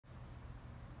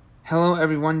Hello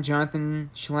everyone,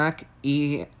 Jonathan Schlack,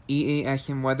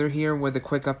 EAS&Weather here with a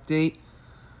quick update.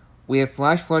 We have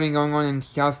flash flooding going on in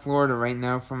South Florida right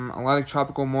now from a lot of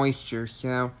tropical moisture,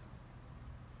 so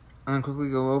I'm going to quickly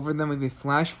go over them. We have a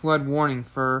flash flood warning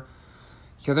for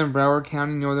southern Broward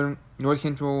County, north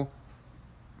central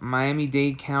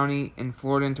Miami-Dade County in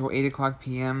Florida until 8 o'clock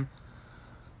p.m.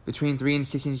 Between 3 and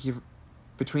 6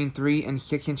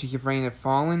 inches of rain have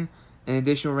fallen, and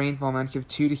additional rainfall amounts of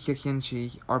 2 to 6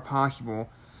 inches are possible.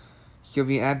 So if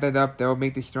you add that up, that will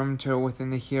make the storm total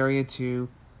within this area to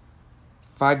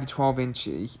 5 to 12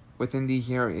 inches within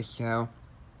these areas. So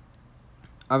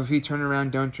obviously turn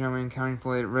around, don't drown when encountering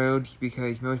flooded roads,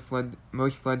 because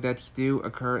most flood deaths do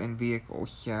occur in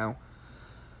vehicles. So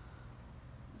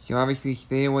obviously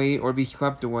stay away or be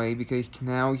swept away, because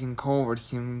canals and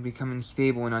culverts can become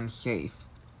unstable and unsafe.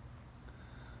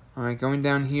 Alright, going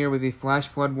down here with a flash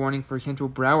flood warning for central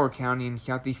Broward County in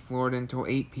southeast Florida until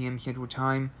 8 p.m. Central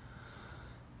Time.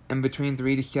 And between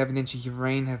 3 to 7 inches of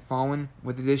rain have fallen,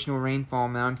 with additional rainfall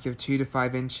amounts of 2 to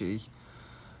 5 inches,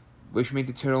 which make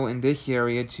the total in this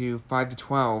area to 5 to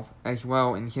 12 as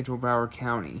well in central Broward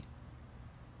County.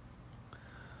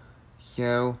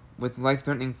 So, with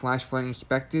life-threatening flash flooding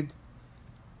expected,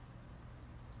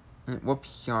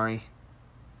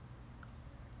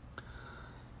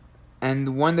 And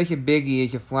the one that's a biggie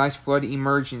is a flash flood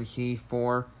emergency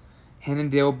for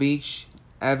Hannondale Beach,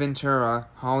 Aventura,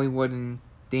 Hollywood, and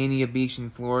Dania Beach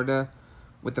in Florida,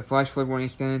 with the flash flood warning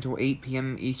extended until 8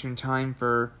 p.m. Eastern Time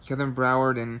for southern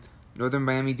Broward and northern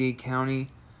Miami-Dade County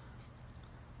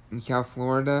in South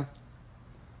Florida.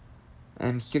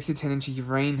 And 6 to 10 inches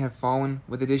of rain have fallen,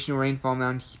 with additional rainfall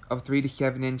amounts of 3 to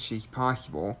 7 inches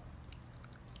possible.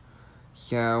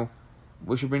 So,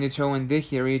 which will bring the total in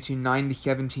this area to 9 to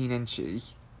 17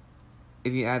 inches,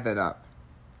 if you add that up.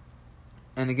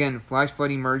 And again, flash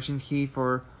flood emergency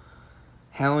for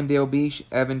Hallandale Beach,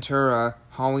 Aventura,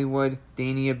 Hollywood,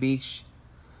 Dania Beach,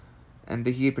 and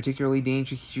this is a particularly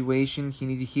dangerous situation, so you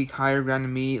need to seek higher ground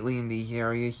immediately in these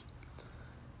areas,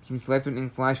 since life-threatening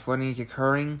flash flooding is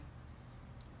occurring,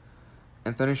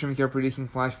 and thunderstorms are producing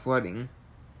flash flooding.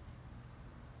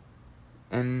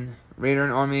 And radar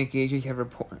and automatic gauges are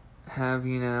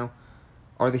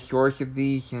the source of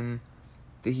these, and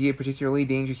this is a particularly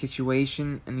dangerous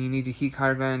situation, and you need to seek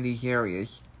higher ground in these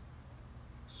areas.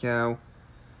 So,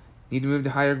 you need to move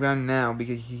to higher ground now,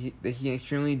 because this is an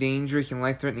extremely dangerous and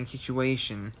life-threatening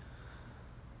situation.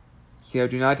 So,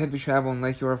 do not attempt to travel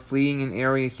unless you are fleeing an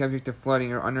area subject to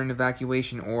flooding or under an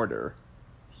evacuation order.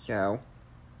 So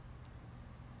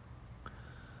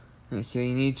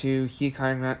you need to seek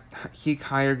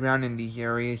higher ground in these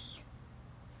areas.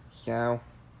 So,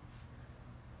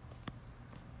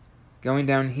 going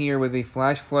down here with a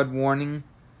flash flood warning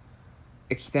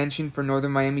extension for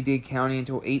northern Miami-Dade County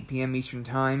until 8 p.m. Eastern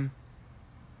Time.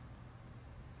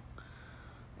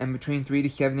 And between 3 to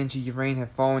 7 inches of rain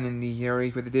have fallen in these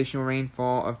areas, with additional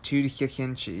rainfall of 2 to 6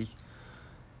 inches,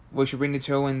 which will bring the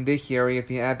total in this area, if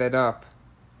you add that up,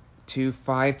 to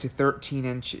 5 to 13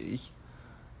 inches.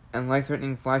 And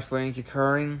life-threatening flash flooding is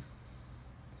occurring,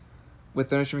 with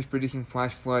thunderstorms producing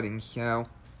flash flooding. So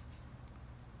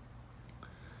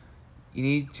you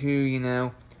need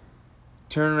to,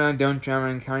 turn around, don't drown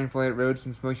when encountering flooded roads,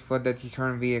 since most flood deaths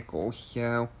occur in vehicles.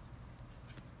 So,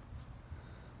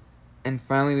 and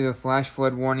finally, we have a flash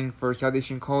flood warning for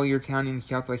southeastern Collier County in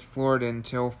southwest Florida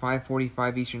until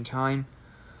 5:45 Eastern Time,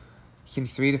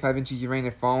 since 3 to 5 inches of rain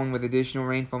have fallen, with additional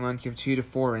rainfall amounts of 2 to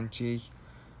 4 inches,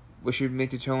 which would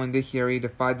make the total in this area to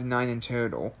 5 to 9 in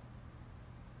total.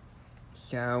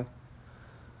 So,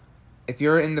 if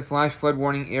you're in the flash flood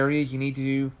warning areas, you need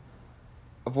to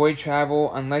avoid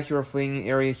travel unless you are fleeing an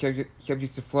area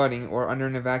subject to flooding or under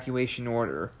an evacuation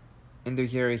order in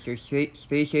those areas. So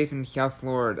stay safe in South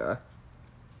Florida,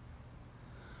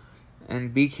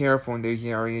 and be careful in those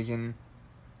areas, and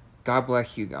God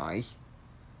bless you guys.